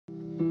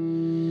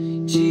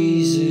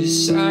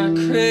Jesus, I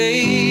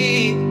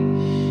crave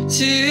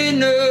to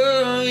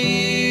know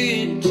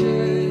you,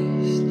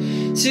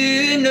 just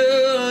to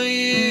know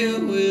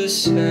you will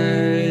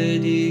satisfy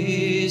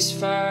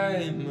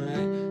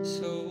my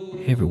soul.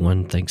 Hey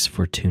everyone, thanks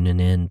for tuning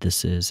in.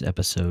 This is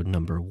episode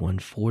number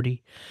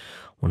 140.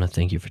 I want to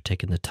thank you for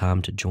taking the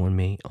time to join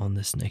me on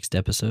this next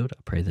episode.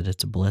 I pray that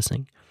it's a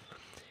blessing,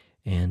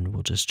 and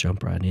we'll just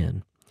jump right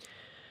in.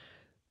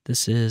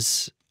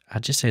 I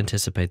just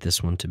anticipate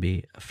this one to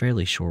be a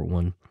fairly short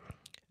one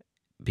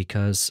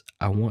because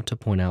I want to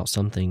point out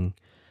something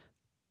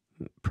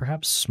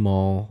perhaps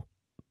small,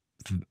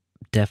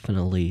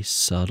 definitely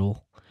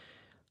subtle,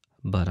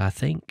 but I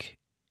think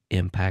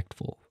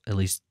impactful. At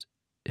least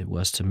it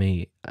was to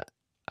me.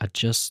 I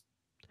just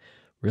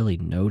really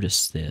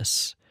noticed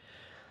this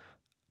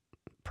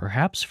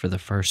perhaps for the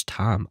first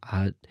time.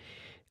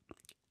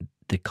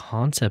 The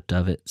concept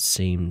of it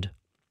seemed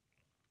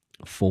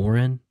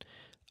foreign.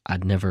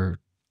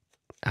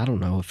 I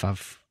don't know if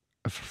I've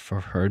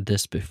heard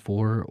this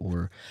before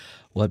or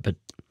what, but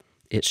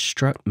it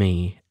struck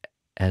me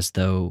as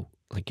though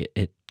like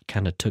it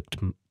kind of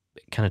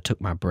took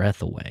my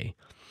breath away.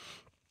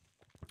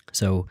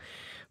 So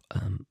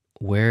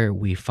where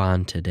we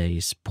find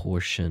today's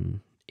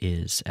portion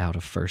is out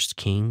of 1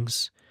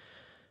 Kings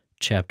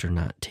chapter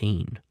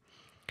 19.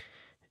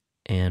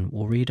 And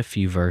we'll read a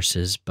few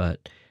verses,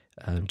 but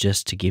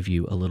just to give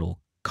you a little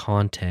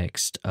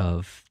context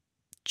of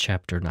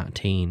chapter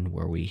 19,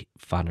 where we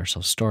find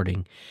ourselves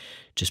starting,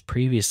 just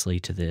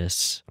previously to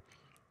this,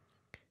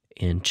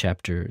 in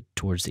chapter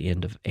towards the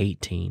end of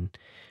 18,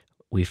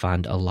 we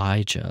find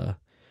Elijah,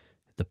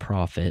 the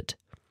prophet,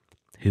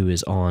 who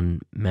is on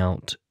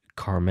Mount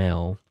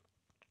Carmel,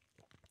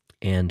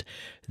 and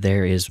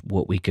there is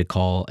what we could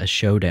call a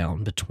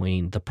showdown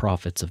between the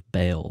prophets of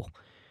Baal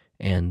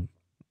and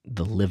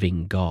the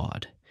living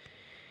God.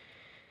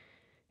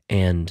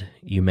 And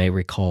you may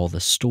recall the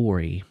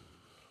story,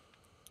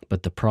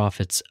 but the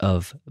prophets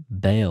of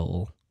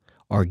Baal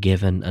are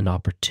given an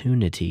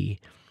opportunity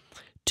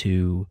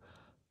to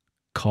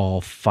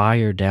call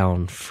fire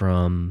down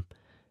from,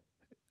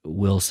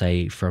 we'll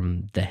say,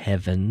 from the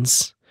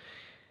heavens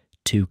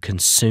to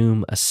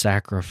consume a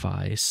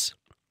sacrifice.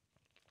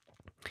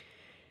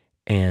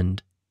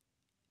 And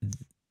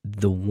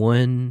the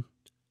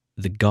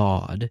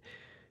God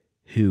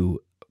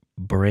who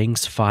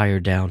brings fire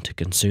down to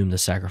consume the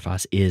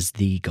sacrifice is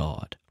the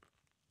God.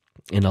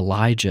 And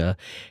Elijah,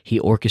 he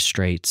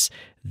orchestrates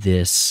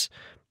this,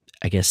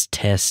 I guess,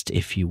 test,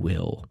 if you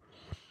will,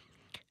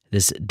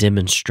 this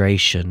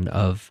demonstration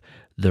of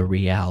the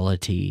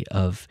reality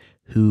of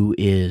who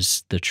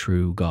is the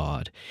true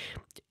God.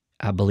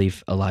 I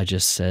believe Elijah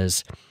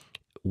says,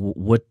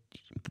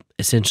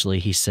 essentially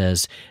he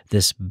says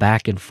this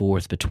back and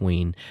forth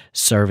between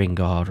serving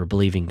God or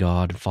believing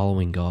God and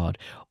following God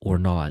or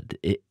not,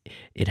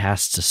 it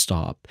has to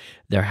stop.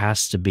 There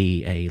has to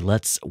be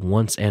let's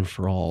once and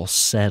for all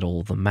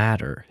settle the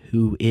matter.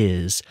 Who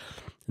is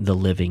the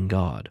living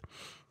God?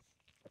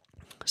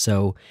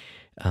 So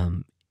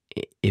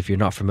if you're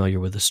not familiar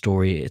with the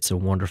story, it's a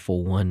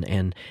wonderful one,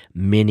 and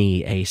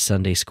many a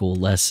Sunday school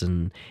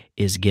lesson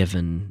is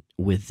given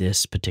with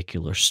this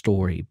particular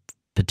story,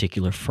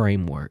 particular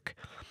framework.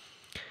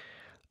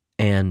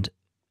 And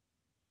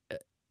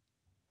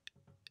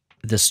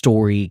the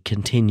story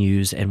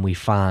continues, and we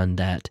find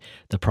that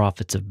the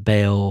prophets of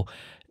Baal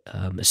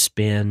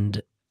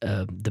spend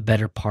the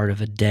better part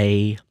of a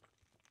day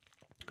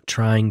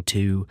trying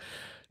to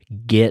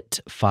get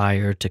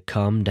fire to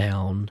come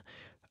down,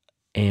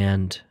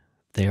 and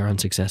they are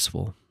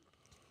unsuccessful.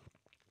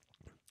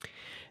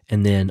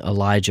 And then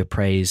Elijah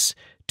prays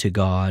to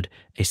God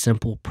a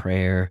simple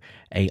prayer,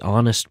 a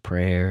honest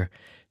prayer,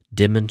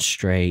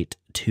 demonstrate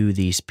to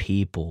these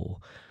people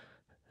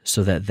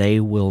so that they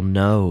will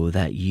know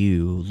that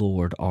you,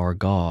 Lord, are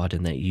God,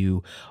 and that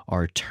you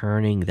are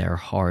turning their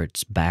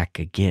hearts back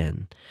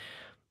again.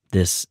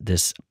 This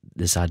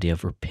idea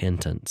of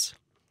repentance.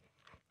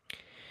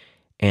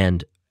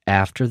 And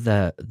after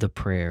the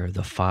prayer,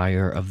 the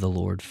fire of the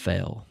Lord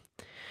fell.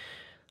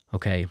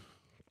 Okay.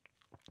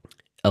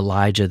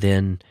 Elijah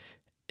then,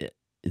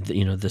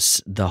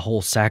 the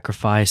whole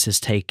sacrifice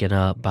is taken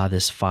up by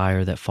this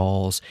fire that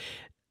falls.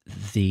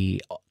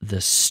 The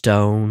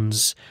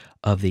stones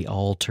of the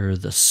altar,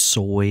 the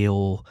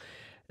soil,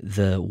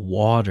 the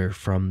water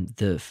from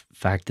the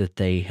fact that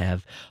they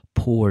have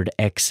poured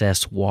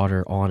excess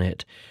water on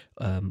it,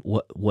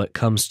 what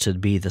comes to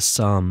be the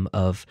sum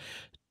of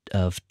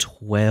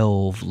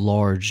 12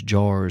 large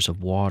jars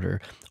of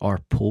water are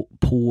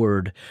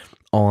poured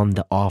on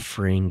the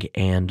offering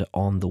and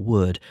on the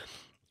wood,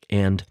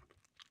 and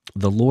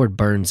the Lord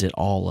burns it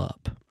all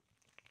up.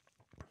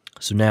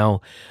 So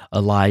now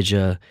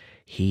Elijah,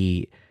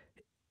 he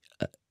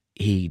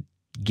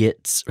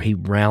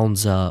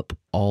rounds up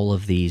all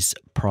of these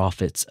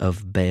prophets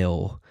of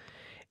Baal,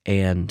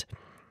 and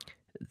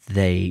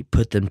they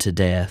put them to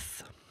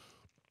death.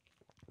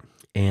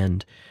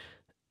 And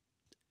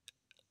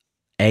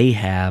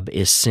Ahab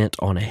is sent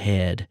on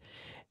ahead,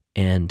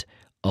 and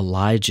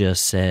Elijah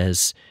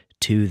says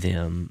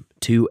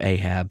to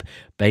Ahab,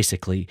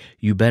 basically,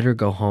 you better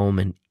go home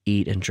and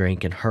eat and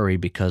drink and hurry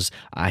because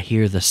I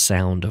hear the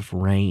sound of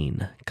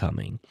rain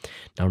coming.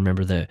 Now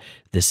remember that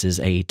this is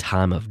a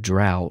time of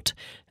drought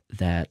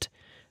that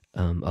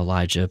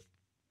Elijah,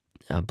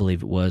 I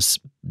believe it was,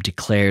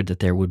 declared that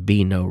there would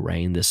be no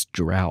rain, this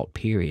drought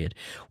period.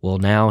 Well,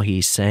 now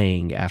he's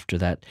saying after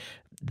that,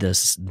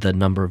 the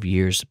number of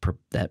years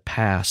that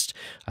passed,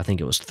 I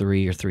think it was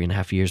 3 or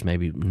 3.5 years,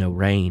 maybe no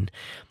rain.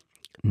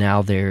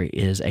 Now there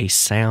is a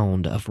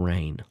sound of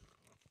rain.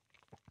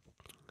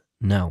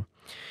 No.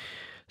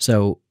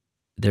 So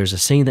there's a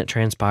scene that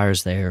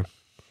transpires there,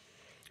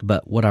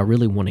 but what I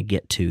really want to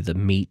get to, the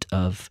meat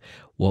of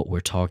what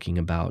we're talking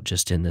about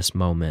just in this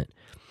moment,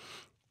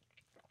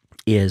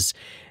 is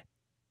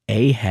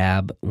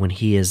Ahab, when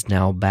he is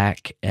now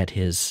back at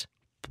his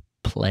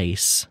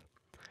place,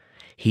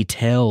 he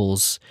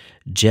tells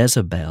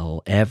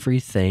Jezebel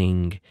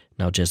everything.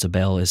 Now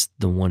Jezebel is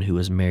the one who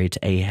was married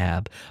to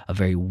Ahab, a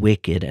very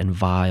wicked and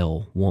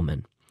vile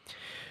woman.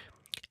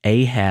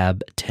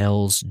 Ahab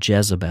tells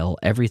Jezebel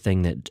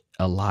everything that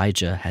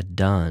Elijah had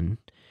done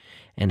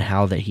and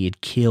how that he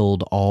had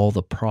killed all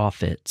the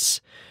prophets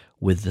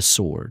with the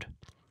sword.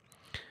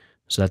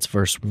 So that's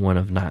verse 1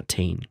 of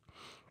 19.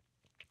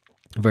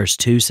 Verse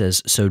 2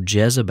 says, So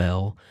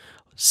Jezebel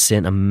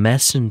sent a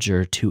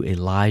messenger to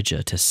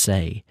Elijah to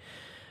say,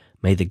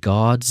 May the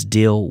gods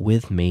deal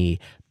with me,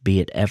 be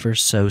it ever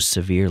so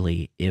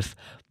severely, if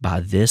by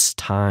this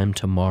time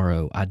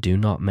tomorrow I do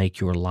not make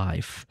your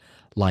life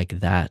like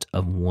that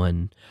of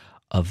one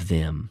of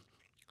them.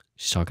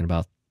 She's talking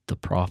about the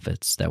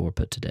prophets that were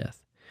put to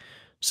death.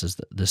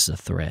 This is a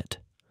threat.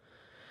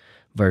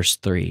 Verse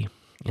 3,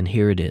 and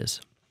here it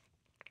is.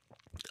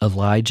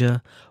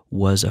 Elijah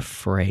was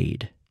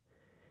afraid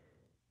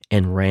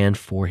and ran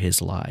for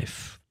his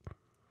life.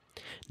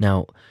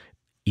 Now,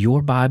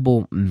 your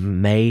Bible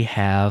may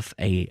have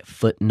a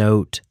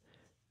footnote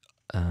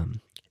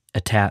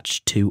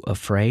attached to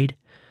afraid.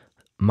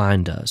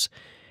 Mine does.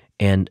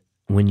 And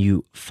when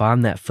you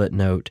find that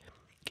footnote,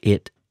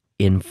 it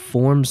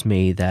informs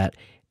me that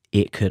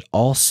it could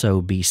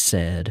also be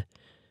said,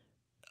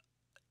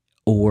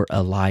 or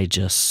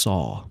Elijah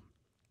saw.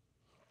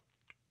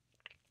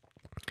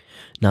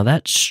 Now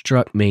that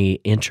struck me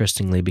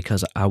interestingly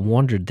because I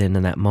wondered then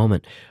in that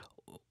moment,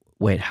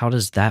 wait, how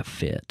does that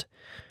fit?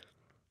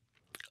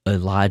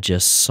 Elijah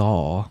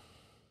saw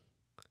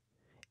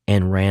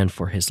and ran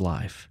for his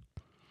life.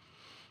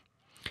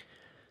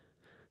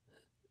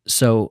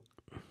 So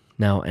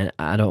now, and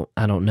I don't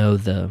know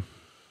the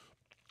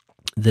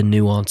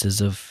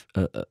nuances of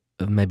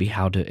maybe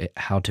how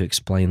to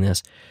explain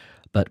this,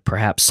 but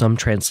perhaps some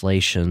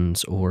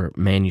translations or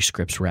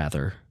manuscripts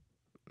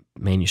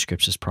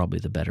is probably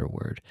the better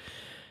word,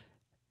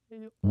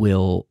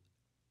 will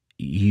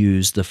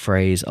use the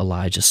phrase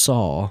Elijah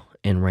saw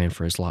and ran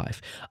for his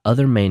life.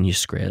 Other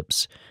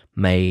manuscripts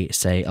may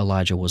say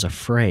Elijah was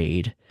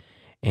afraid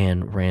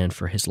and ran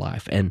for his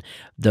life. And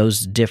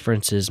those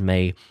differences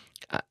may,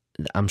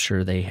 I'm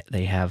sure they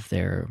have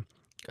their,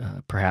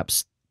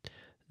 perhaps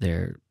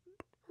their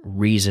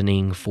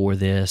reasoning for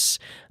this.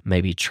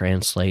 Maybe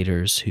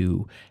translators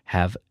who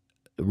have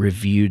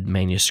reviewed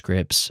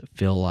manuscripts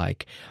feel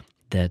like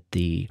that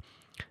the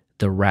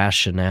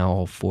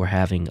rationale for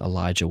having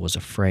Elijah was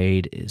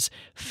afraid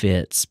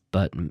fits,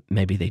 but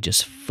maybe they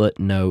just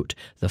footnote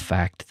the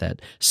fact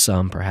that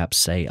some perhaps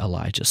say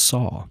Elijah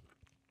saw.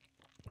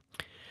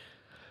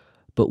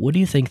 But what do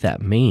you think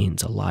that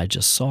means,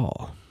 Elijah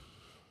saw?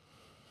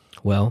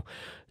 Well,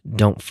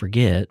 don't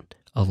forget,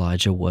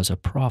 Elijah was a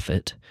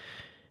prophet,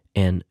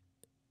 and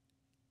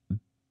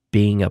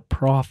being a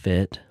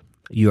prophet,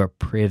 you are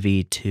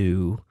privy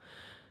to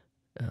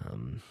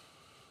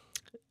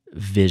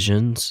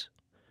visions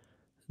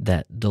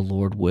that the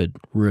Lord would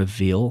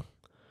reveal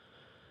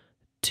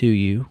to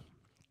you.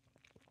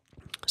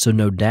 So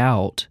no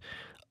doubt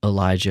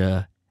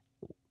Elijah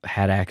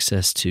had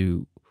access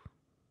to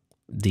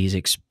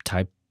these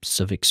types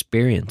of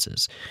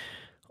experiences.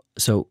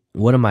 So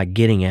what am I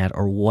getting at,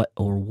 or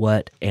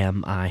what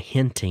am I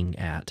hinting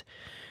at?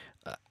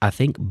 I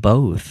think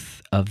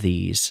both of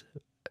these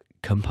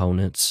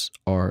components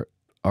are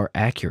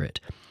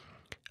accurate.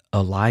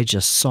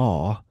 Elijah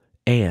saw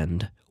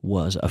and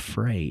was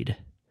afraid.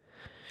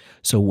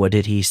 So what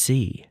did he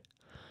see?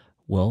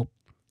 Well,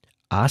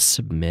 I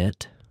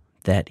submit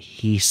that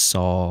he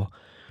saw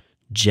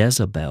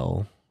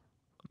Jezebel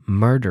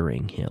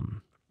murdering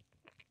him,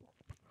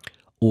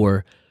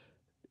 or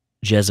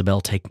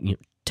Jezebel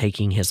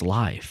taking his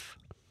life.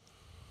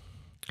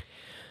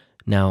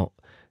 Now,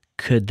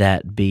 could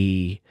that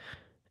be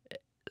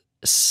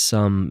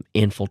some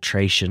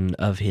infiltration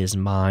of his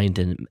mind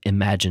and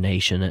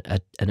imagination,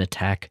 an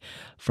attack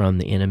from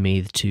the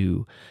enemy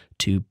to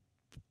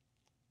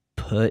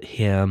put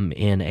him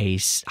in a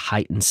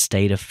heightened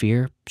state of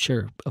fear?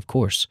 Sure, of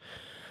course,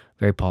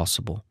 very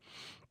possible.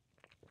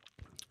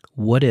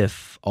 What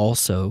if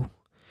also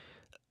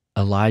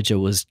Elijah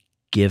was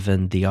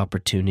given the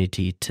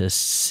opportunity to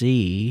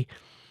see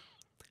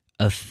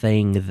a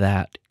thing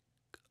that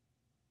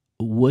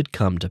would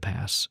come to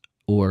pass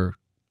or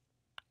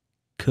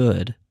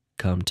could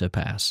come to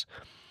pass.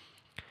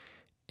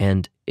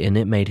 And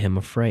it made him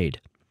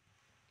afraid.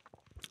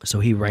 So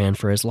he ran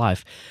for his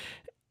life.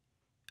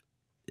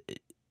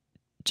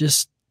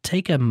 Just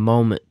take a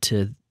moment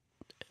to,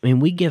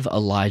 we give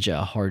Elijah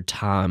a hard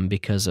time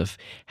because of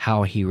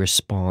how he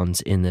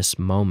responds in this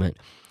moment.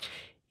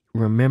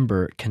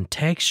 Remember,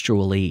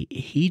 contextually,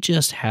 he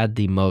just had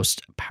the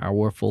most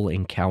powerful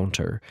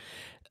encounter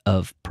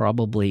of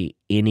probably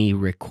any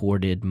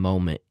recorded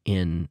moment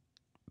in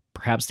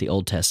perhaps the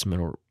Old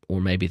Testament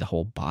or maybe the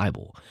whole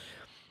Bible.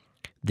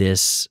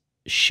 This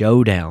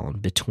showdown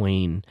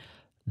between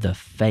the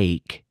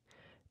fake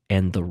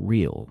and the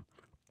real.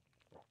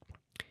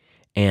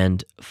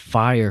 And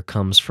fire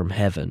comes from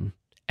heaven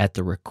at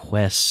the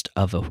request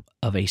of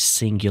a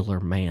singular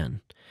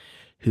man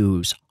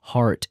whose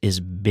heart is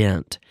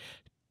bent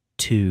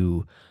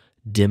to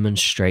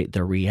demonstrate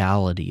the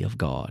reality of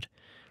God.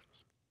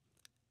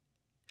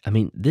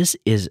 This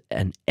is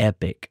an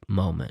epic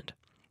moment.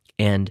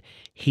 And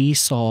he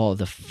saw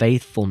the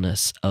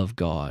faithfulness of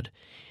God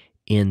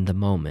in the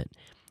moment.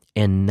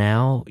 And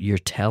now you're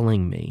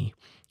telling me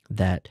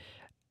that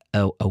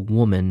a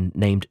woman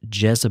named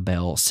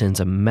Jezebel sends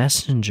a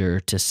messenger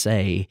to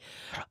say,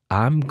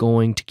 I'm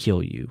going to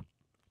kill you.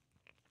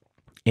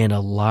 And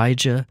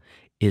Elijah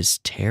is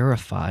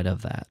terrified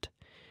of that.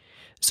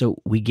 So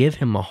we give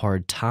him a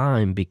hard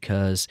time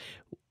because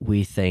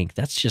we think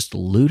that's just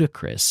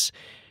ludicrous.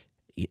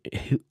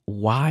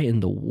 Why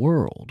in the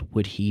world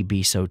would he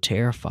be so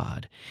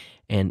terrified?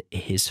 And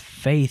his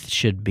faith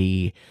should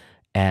be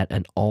at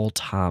an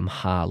all-time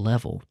high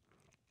level.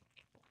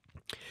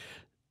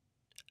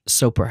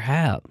 So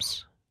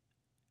perhaps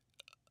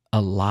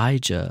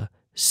Elijah,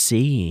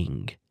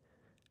 seeing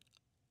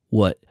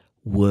what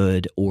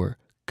would or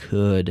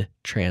could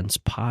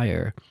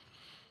transpire,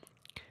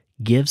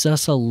 gives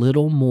us a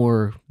little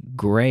more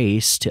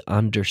grace to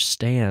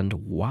understand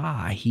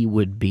why he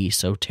would be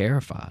so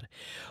terrified,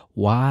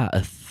 why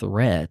a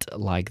threat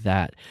like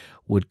that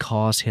would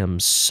cause him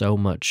so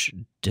much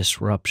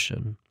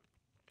disruption.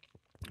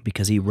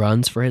 Because he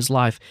runs for his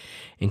life.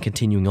 And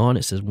continuing on,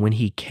 it says, when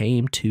he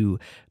came to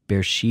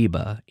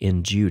Beersheba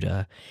in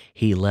Judah,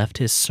 he left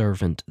his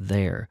servant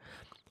there,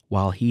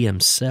 while he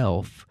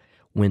himself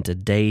went a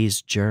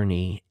day's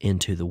journey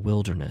into the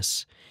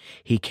wilderness.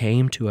 He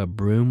came to a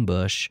broom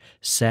bush,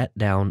 sat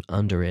down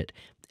under it,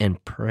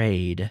 and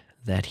prayed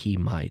that he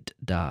might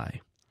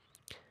die.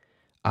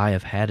 I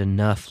have had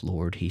enough,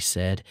 Lord, he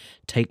said.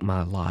 Take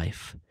my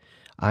life.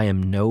 I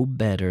am no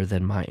better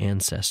than my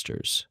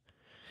ancestors.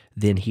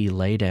 Then he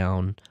lay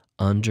down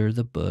under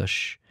the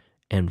bush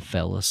and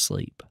fell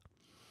asleep.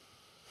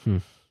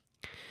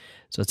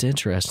 So it's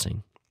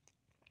interesting.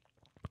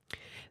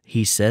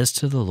 He says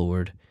to the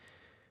Lord,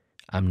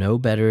 I'm no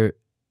better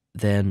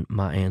than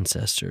my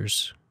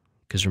ancestors.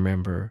 Because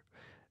remember,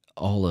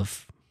 all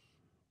of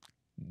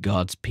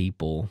God's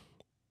people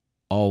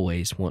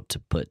always want to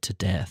put to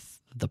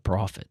death the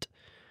prophet.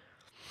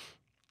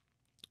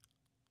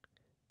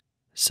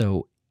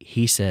 So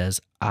he says,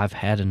 I've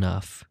had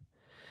enough.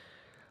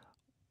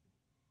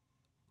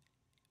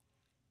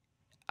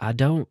 I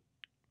don't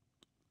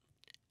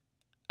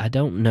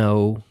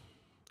know,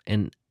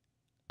 and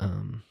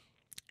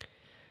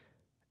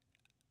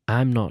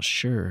I'm not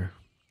sure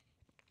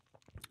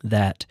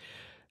that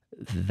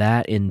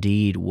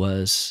indeed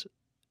was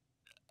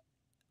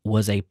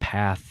a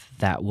path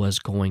that was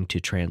going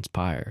to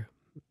transpire,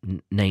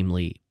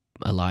 namely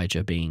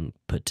Elijah being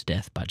put to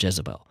death by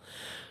Jezebel.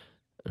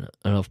 And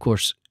of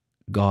course,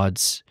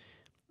 God's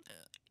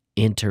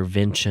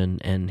intervention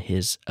and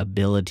his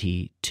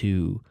ability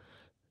to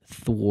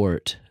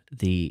thwart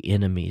the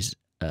enemy's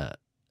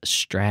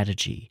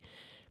strategy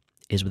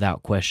is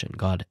without question.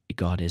 God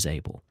is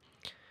able.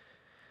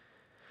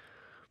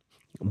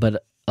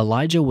 But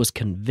Elijah was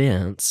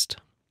convinced,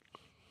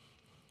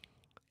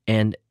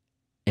 and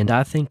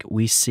I think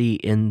we see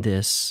in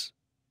this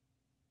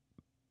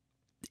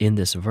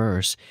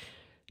verse,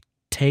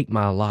 take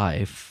my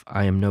life,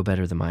 I am no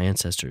better than my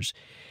ancestors.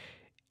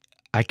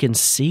 I can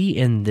see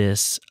in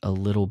this a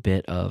little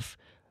bit of,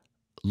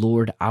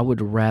 Lord, I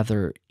would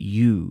rather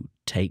you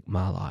take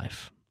my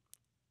life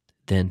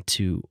than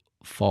to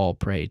fall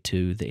prey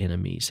to the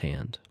enemy's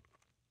hand.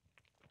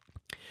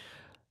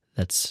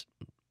 That's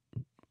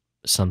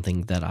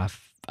something that I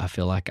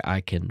feel like I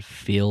can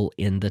feel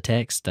in the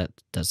text. That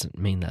doesn't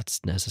mean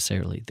that's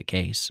necessarily the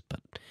case,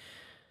 but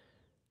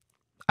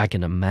I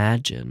can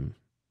imagine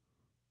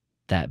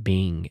that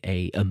being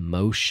a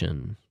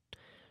emotion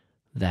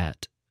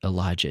that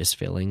Elijah is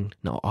feeling.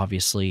 Now,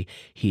 obviously,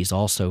 he's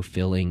also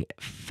feeling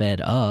fed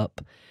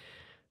up,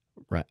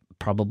 right?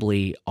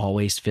 Probably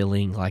always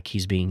feeling like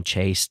he's being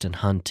chased and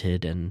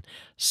hunted and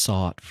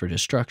sought for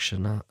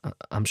destruction.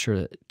 I'm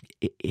sure that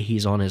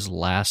he's on his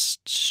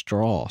last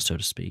straw, so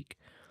to speak.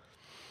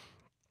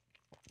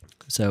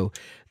 So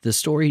the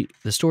story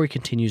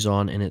continues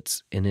on, and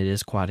it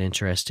is quite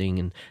interesting.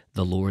 And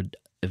the Lord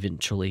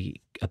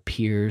eventually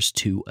appears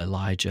to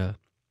Elijah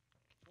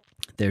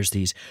There's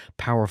these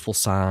powerful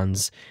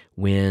signs,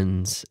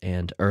 winds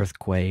and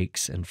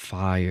earthquakes and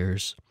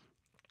fires.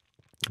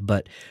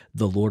 But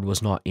the Lord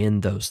was not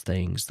in those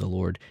things. The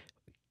Lord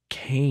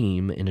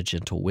came in a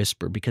gentle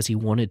whisper because he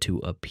wanted to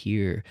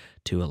appear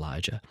to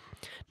Elijah.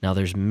 Now,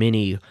 there's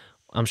many,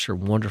 I'm sure,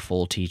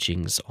 wonderful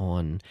teachings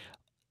on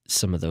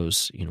some of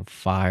those,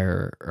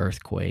 fire,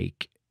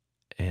 earthquake,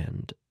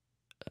 and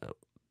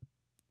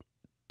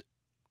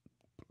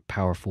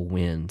powerful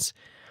winds,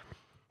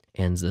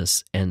 and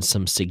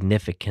some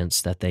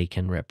significance that they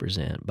can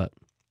represent. But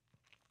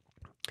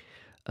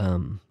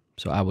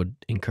so I would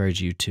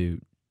encourage you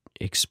to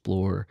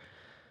explore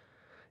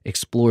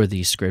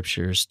these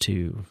scriptures,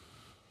 to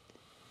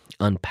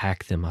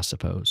unpack them, I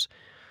suppose,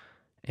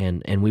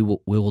 and we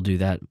will do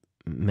that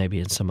maybe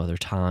in some other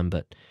time.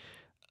 But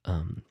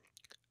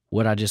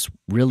what I just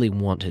really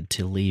wanted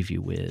to leave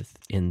you with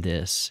in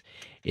this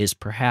is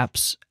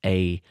perhaps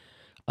a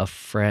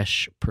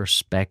fresh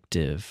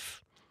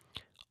perspective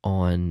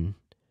on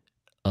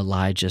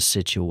Elijah's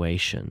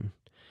situation,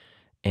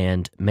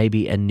 and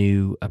maybe a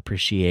new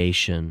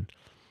appreciation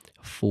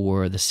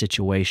for the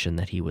situation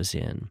that he was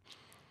in.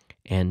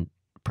 And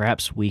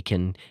perhaps we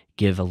can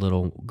give a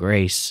little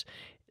grace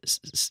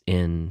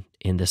in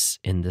this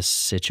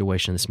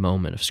situation, this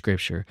moment of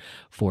Scripture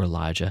for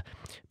Elijah,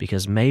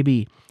 because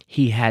maybe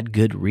he had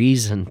good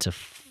reason to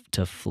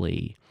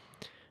flee,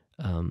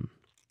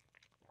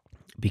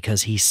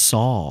 because he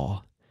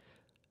saw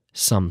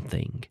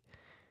something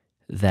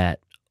that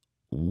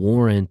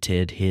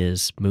warranted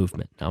his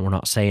movement. Now, I'm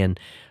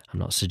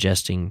not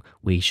suggesting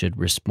we should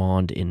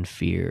respond in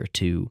fear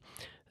to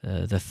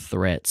the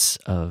threats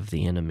of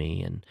the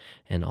enemy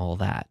and all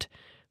that,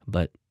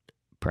 but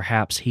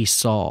perhaps he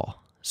saw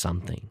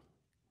something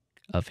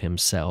of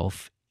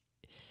himself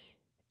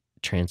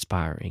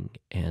transpiring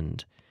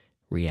and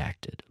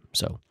reacted.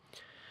 So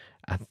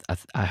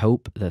I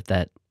hope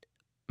that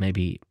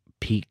maybe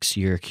piques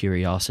your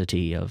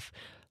curiosity of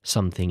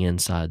something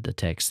inside the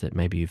text that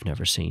maybe you've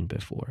never seen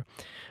before.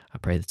 I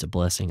pray that's a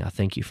blessing. I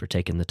thank you for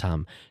taking the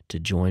time to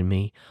join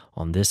me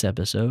on this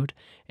episode,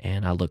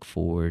 and I look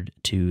forward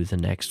to the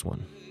next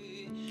one.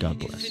 God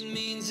bless. If it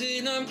means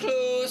that I'm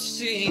close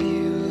to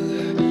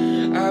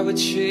you, I would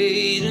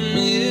trade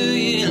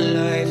 1,000,000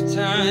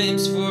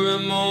 lifetimes for a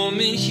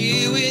moment here.